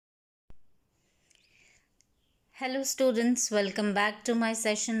Hello students, welcome back to my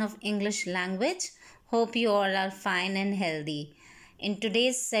session of English language. Hope you all are fine and healthy. In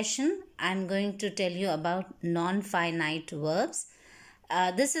today's session, I'm going to tell you about non-finite verbs.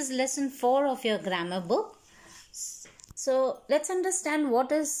 This is lesson 4 of your grammar book. So let's understand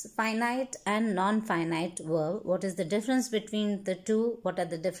what is finite and non-finite verb. What is the difference between the two? What are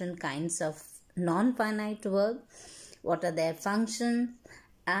the different kinds of non-finite verb? What are their functions?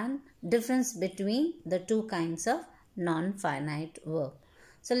 And difference between the two kinds of non-finite verb.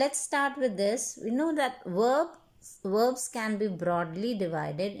 So let's start with this. We know that verbs can be broadly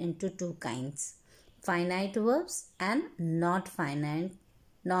divided into two kinds: finite verbs and non-finite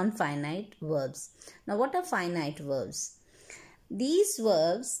verbs. Now, what are finite verbs? These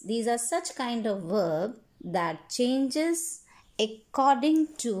are such kind of verb that changes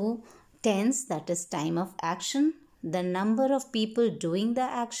according to tense, that is time of action, the number of people doing the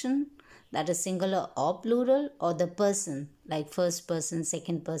action, that is singular or plural, or the person, like first person,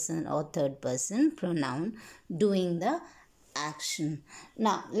 second person, or third person pronoun doing the action.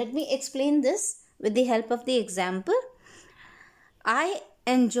 Now, let me explain this with the help of the example. I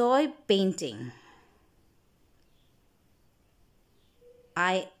enjoy painting.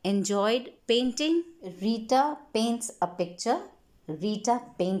 I enjoyed painting. Rita paints a picture. Rita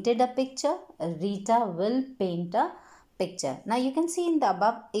painted a picture. Rita will paint a picture. Now you can see in the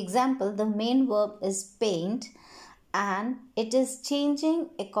above example, the main verb is paint and it is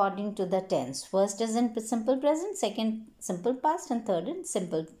changing according to the tense. First is in simple present, second simple past, and third in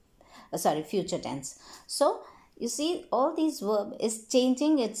future tense. So you see, all these verb is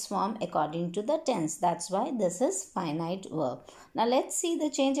changing its form according to the tense. That's why this is finite verb. Now let's see the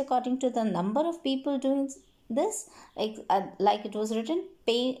change according to the number of people doing this. Like it was written,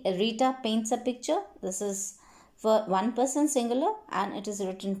 Rita paints a picture. This is for one person singular, and it is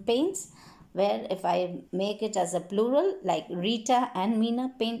written paints, where if I make it as a plural, like Rita and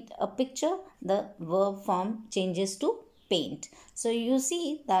Meena paint a picture, the verb form changes to paint. So you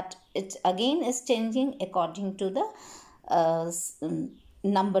see that it again is changing according to the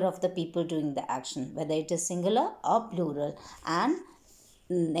number of the people doing the action, whether it is singular or plural. And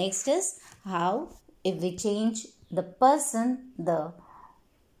next is how, if we change the person, the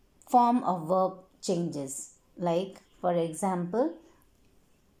form of verb changes. Like, for example,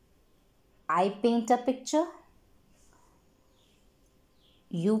 I paint a picture,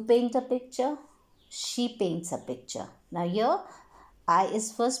 you paint a picture, she paints a picture. Now here, I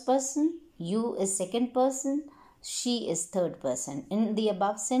is first person, you is second person, she is third person. In the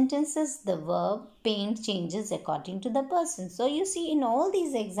above sentences, the verb paint changes according to the person. So you see, in all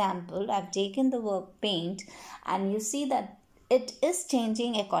these examples, I've taken the verb paint, and you see that it is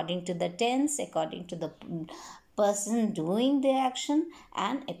changing according to the tense, according to the person doing the action,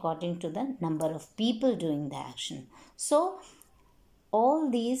 and according to the number of people doing the action. So all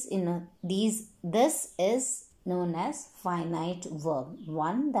these, this is known as finite verb,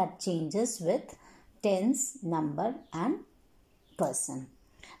 one that changes with tense, number, and person.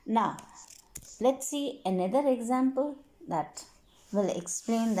 Now let's see another example that will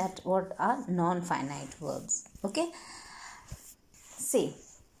explain that what are non-finite verbs. Okay, see,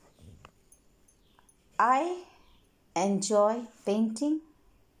 I enjoy painting,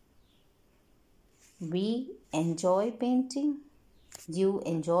 we enjoy painting, you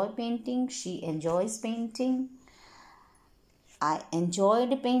enjoy painting, she enjoys painting, I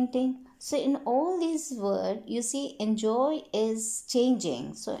enjoyed painting. So in all these words, you see enjoy is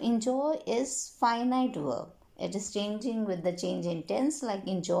changing. So enjoy is finite verb. It is changing with the change in tense, like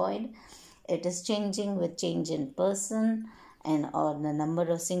enjoyed. It is changing with change in person and or the number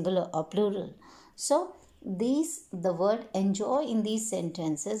of singular or plural. So the word enjoy in these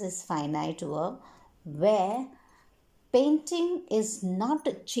sentences is finite verb, where painting is not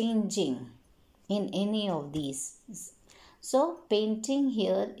changing in any of these. So painting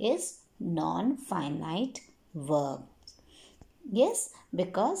here is non-finite verb. Yes,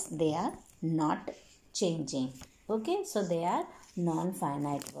 because they are not changing. Okay, so they are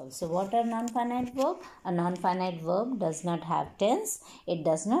non-finite verbs. So what are non-finite verb? A non-finite verb does not have tense. It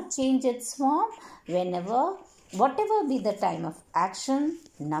does not change its form whatever be the time of action,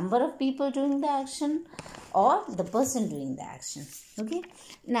 number of people doing the action, or the person doing the action. Okay,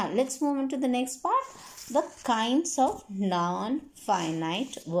 now let's move on to the next part, the kinds of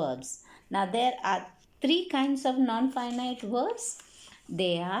non-finite verbs. Now there are three kinds of non-finite verbs.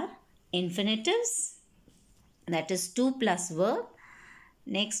 They are infinitives, that is 2 plus verb.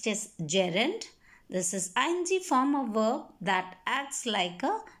 Next is gerund. This is ing form of verb that acts like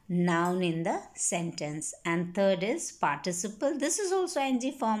a noun in the sentence. And third is participle. This is also ing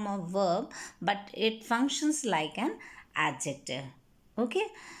form of verb, but it functions like an adjective. Okay,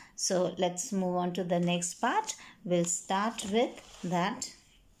 so let's move on to the next part. We'll start with that.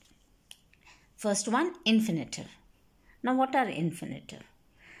 First one, infinitive. Now, what are infinitive?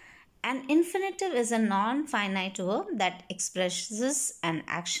 An infinitive is a non-finite verb that expresses an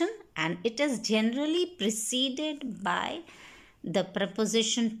action, and it is generally preceded by the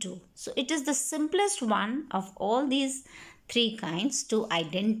preposition to. So it is the simplest one of all these three kinds to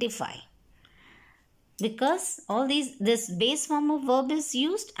identify, because this base form of verb is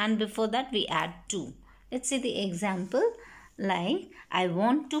used and before that we add to. Let's see the example, like I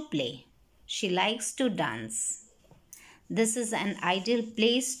want to play, she likes to dance, this is an ideal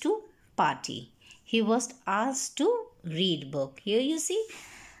place to party, he was asked to read book. Here you see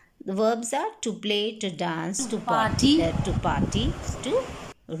the verbs are to play, to dance, to party, to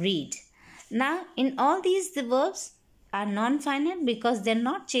read. Now in all these the verbs are non-finite because they're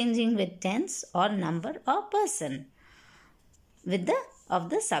not changing with tense or number or person with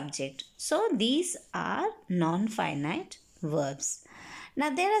the subject. So these are non-finite verbs. Now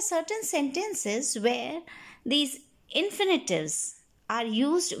there are certain sentences where these infinitives are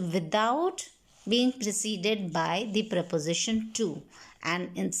used without being preceded by the preposition to, and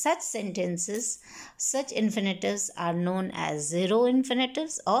in such sentences such infinitives are known as zero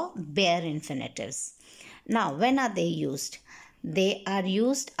infinitives or bare infinitives. Now when are they used? They are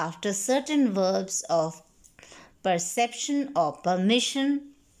used after certain verbs of perception or permission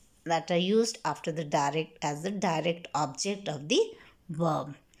that are used after the direct object of the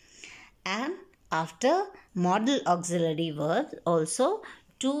verb, and after modal auxiliary verb also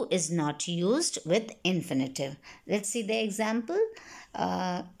to is not used with infinitive. Let's see the example,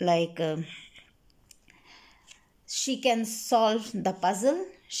 she can solve the puzzle,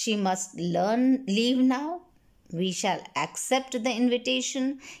 she must leave now, we shall accept the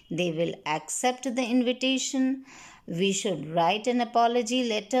invitation, they will accept the invitation, we should write an apology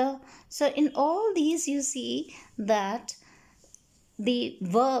letter. So in all these you see that the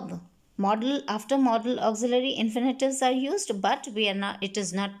verb after modal auxiliary infinitives are used, but it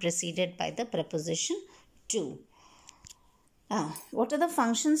is not preceded by the preposition to. Now, what are the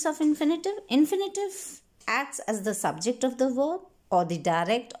functions of infinitive? Infinitive acts as the subject of the verb or the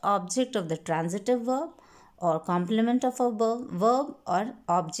direct object of the transitive verb or complement of a verb or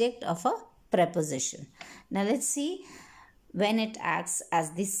object of a preposition. Now let's see when it acts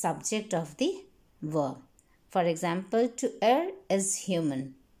as the subject of the verb. For example, to err is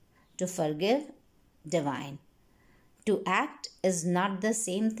human, to forgive divine. To act is not the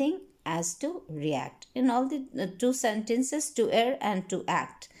same thing as to react. In all the two sentences, to err and to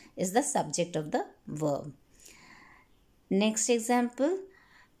act is the subject of the verb. Next example,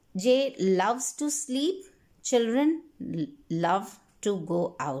 Jay loves to sleep, children love to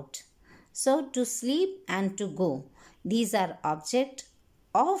go out. So to sleep and to go, these are object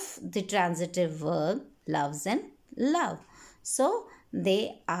of the transitive verb loves and love. So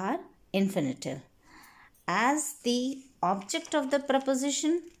they are infinitive. As the object of the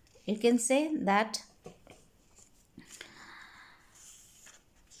preposition, you can say that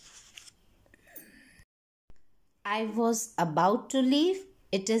I was about to leave,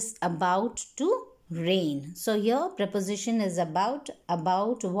 it is about to rain. So here preposition is about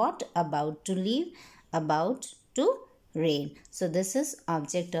what? About to leave, about to rain. So this is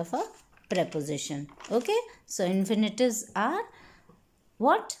object of a preposition. Okay, so infinitives are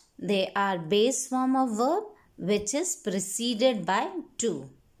what? They are base form of verb which is preceded by to.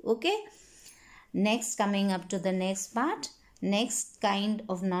 Okay, next, coming up to the next part, next kind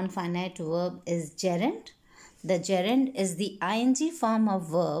of non-finite verb is gerund. The gerund is the ing form of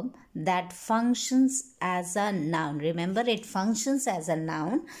verb that functions as a noun. Remember, it functions as a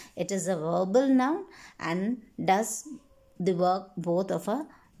noun. It is a verbal noun and does the work both of a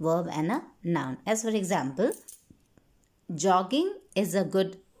verb and a noun. As for example, jogging is a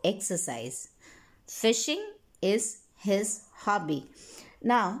good exercise. Fishing is his hobby.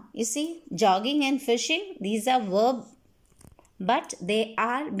 Now, you see, jogging and fishing, these are verb, but they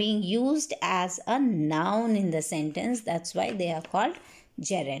are being used as a noun in the sentence. That's why they are called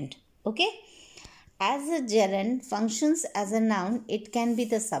gerund. Okay? As a gerund functions as a noun, it can be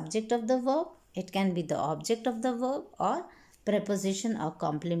the subject of the verb, it can be the object of the verb, or preposition or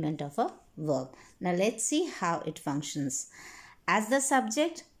complement of a verb. Now, let's see how it functions. As the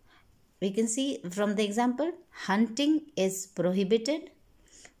subject, we can see from the example, hunting is prohibited,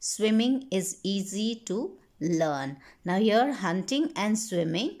 swimming is easy to learn. Now here hunting and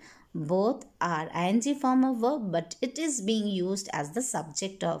swimming Both are ing form of verb, but it is being used as the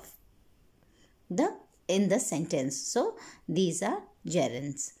subject of in the sentence. So these are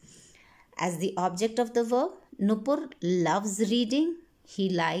gerunds. As the object of the verb, Nupur loves reading. He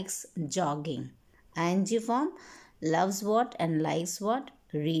likes jogging. ing form, loves what and likes what?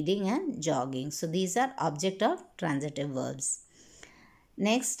 Reading and jogging. So these are object of transitive verbs.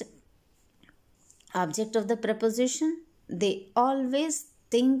 Next, object of the preposition. They always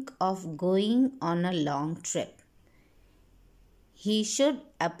think of going on a long trip. He should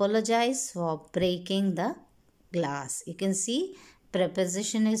apologize for breaking the glass. You can see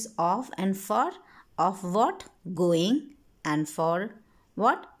preposition is of and for. Of what? Going, and for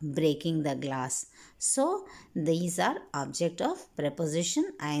what? Breaking the glass. So these are object of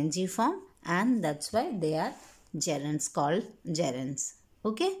preposition ing form, and that's why they are gerunds, called gerunds.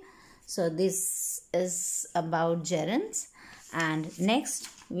 Okay, so this is about gerunds, and next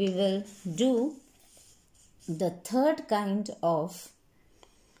we will do the third kind of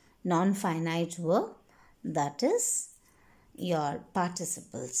non-finite verb, that is your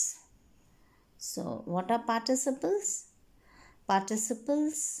participles. So what are participles?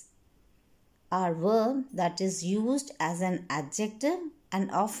 Participles are verb that is used as an adjective and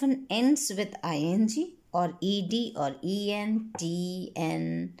often ends with ing or ed or en,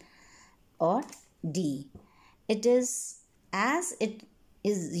 tn or d. It is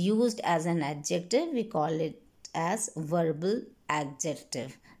used as an adjective, we call it as verbal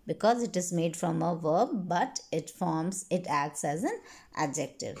adjective because it is made from a verb, but it acts as an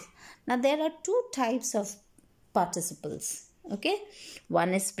adjective. Now there are two types of participles. Okay,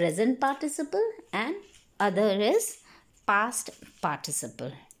 one is present participle and other is past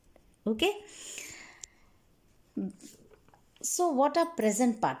participle. Okay, so what are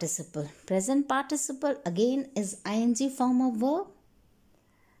present participle? Present participle again is ing form of verb,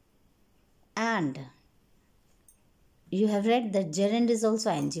 and you have read that gerund is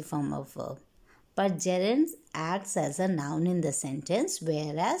also ing form of verb, but gerund acts as a noun in the sentence,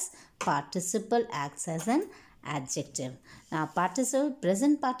 whereas participle acts as an adjective. Now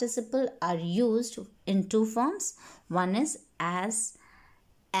present participle are used in two forms. One is as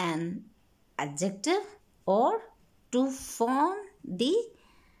an adjective or to form the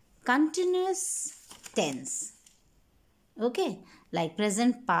continuous tense. Okay, like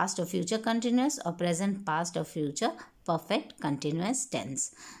present past or future continuous or present past or future perfect continuous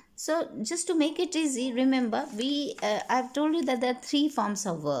tense. So just to make it easy, remember I've told you that there are three forms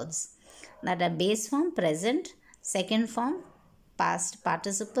of verbs, that are base form, present, second form, past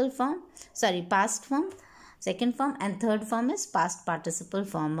participle form, past form, second form, and third form is past participle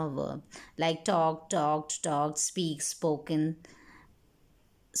form of verb, like talk, talked, talked, speak, spoken,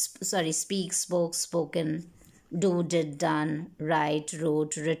 speak, spoke, spoken, do, did, done, write,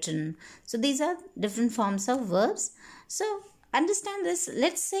 wrote, written. So these are different forms of verbs. So understand this.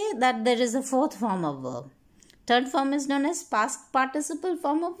 Let's say that there is a fourth form of verb. Third form is known as past participle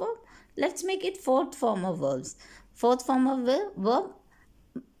form of verb. Let's make it fourth form of verbs. Fourth form of verb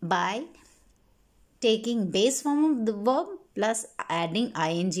by taking base form of the verb plus adding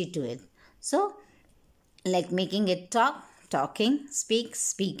ing to it. So like making it talk, talking, speak,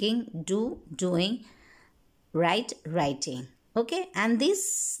 speaking, do, doing, write, writing. Okay, and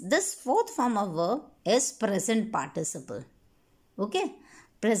this fourth form of verb is present participle. Okay,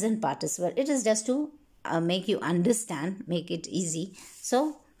 present participle. It is just to make you understand, make it easy.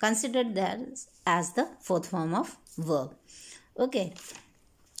 So consider that as the fourth form of verb. Okay.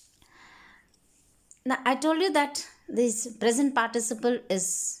 Now I told you that this present participle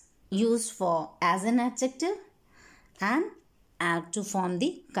is used for as an adjective and to form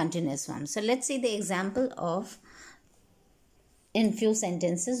the continuous form. So let's see the example of in few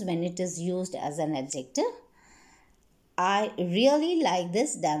sentences when it is used as an adjective. I really like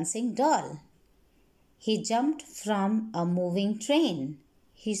this dancing doll. He jumped from a moving train.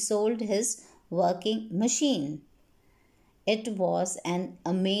 He sold his working machine. It was an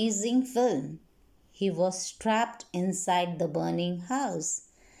amazing film. He was trapped inside the burning house.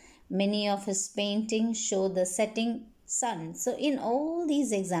 Many of his paintings show the setting sun. So in all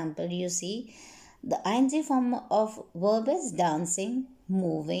these examples, you see the ing form of verb is dancing,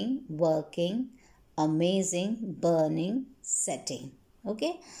 moving, working, amazing, burning, setting.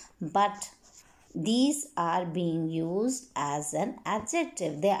 Okay, but these are being used as an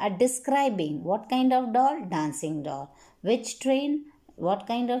adjective. They are describing what kind of doll? Dancing doll. Which train? What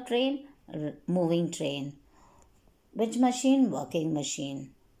kind of train? Moving train. Which machine? Working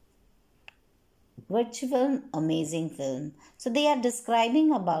machine. Which film? Amazing film. So they are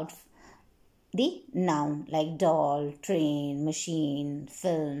describing about the noun like doll, train, machine,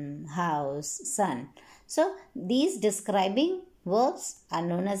 film, house, sun. So these describing verbs are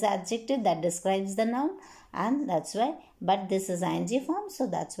known as adjective that describes the noun, and that's why, but this is ing form, so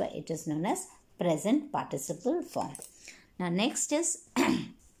that's why it is known as present participle form. Now next is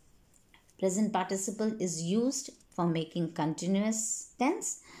present participle is used for making continuous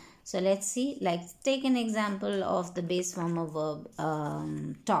tense. So let's see, like take an example of the base form of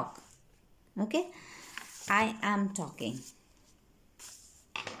verb talk. Okay, I am talking.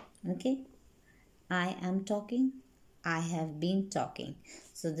 Okay, I am talking. I have been talking.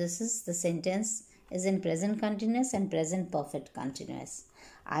 So this is the sentence is in present continuous and present perfect continuous.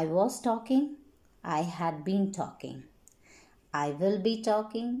 I was talking. I had been talking. I will be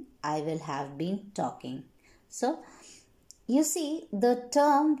talking. I will have been talking. So you see the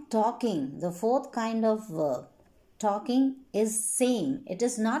term talking, the fourth kind of verb, talking is same. It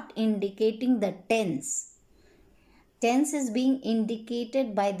is not indicating the tense. Tense is being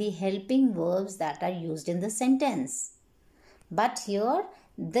indicated by the helping verbs that are used in the sentence. But here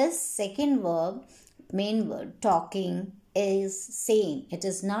this second verb, main word, talking, is same. It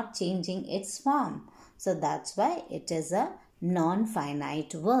is not changing its form. So that's why it is a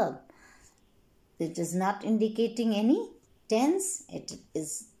non-finite verb. It is not indicating any tense. It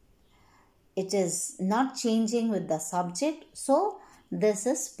is not changing with the subject. So this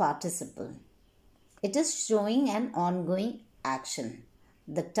is participle. It is showing an ongoing action.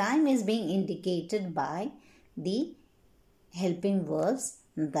 The time is being indicated by the helping verbs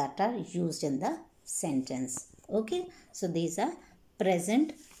that are used in the sentence. Okay, so these are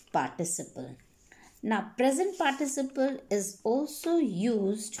present participle. Now present participle is also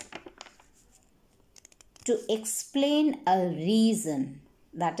used to explain a reason.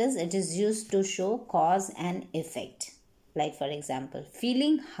 That is, it is used to show cause and effect. Like for example,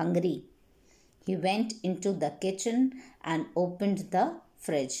 feeling hungry, he went into the kitchen and opened the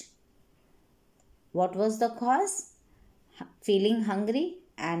fridge. What was the cause? Feeling hungry,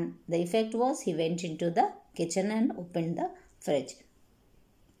 and the effect was he went into the kitchen and opened the fridge.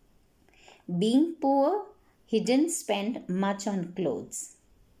 Being poor, he didn't spend much on clothes.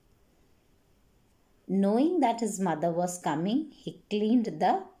 Knowing that his mother was coming, he cleaned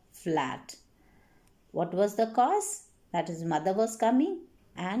the flat. What was the cause? That his mother was coming.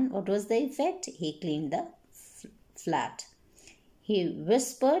 And what was the effect? He cleaned the flat. He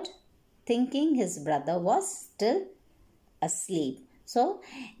whispered, thinking his brother was still asleep. So,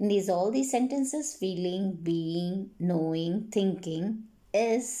 in all these sentences, feeling, being, knowing, thinking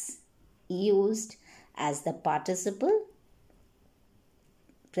is used as the participle,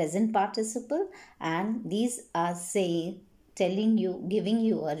 present participle, and these are telling you, giving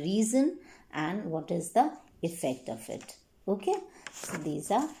you a reason and what is the effect of it. Okay, so these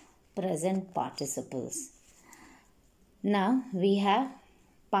are present participles. Now we have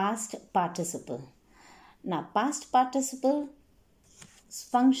past participle. Now past participle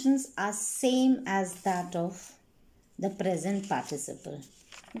functions are same as that of the present participle.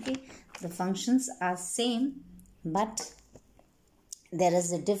 Okay, the functions are same, but there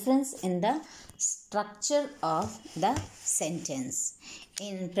is a difference in the structure of the sentence.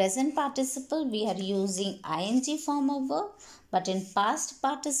 In present participle, we are using ing form of verb, but in past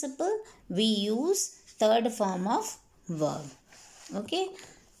participle, we use third form of verb. Okay,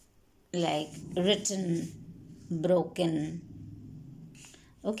 like written, broken.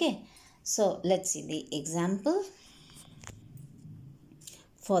 Okay, so let's see the example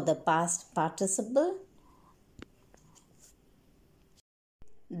for the past participle.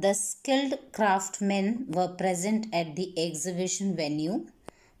 The skilled craftsmen were present at the exhibition venue.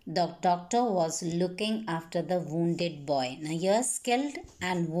 The doctor was looking after the wounded boy. Now here skilled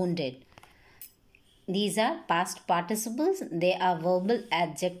and wounded. These are past participles. They are verbal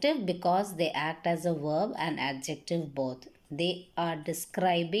adjective because they act as a verb and adjective both. They are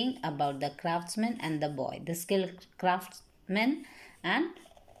describing about the craftsman and the boy. The skilled craftsman and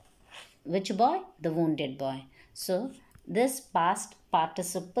which boy? The wounded boy. So this past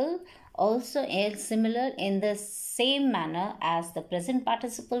participle also is similar in the same manner as the present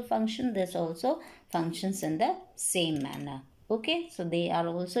participle function. This also functions in the same manner. Okay, so they are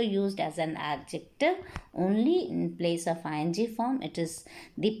also used as an adjective only in place of ing form. It is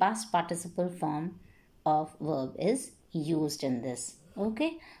the past participle form of verb is used in this.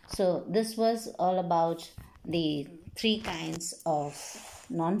 Okay, so this was all about the three kinds of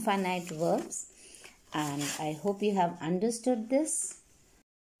non-finite verbs, and I hope you have understood this.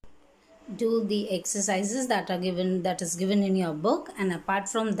 Do the exercises that is given in your book, and apart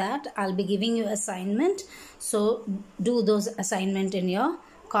from that I'll be giving you assignment, so do those assignment in your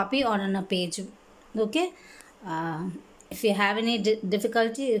copy or on a page. Okay. If you have any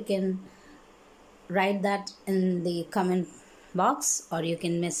difficulty, you can write that in the comment box, or you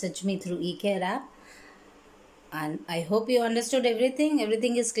can message me through eCare app. And I hope you understood everything.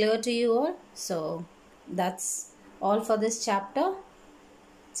 Everything is clear to you all. So that's all for this chapter.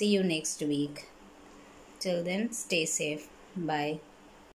 See you next week. Till then, stay safe. Bye.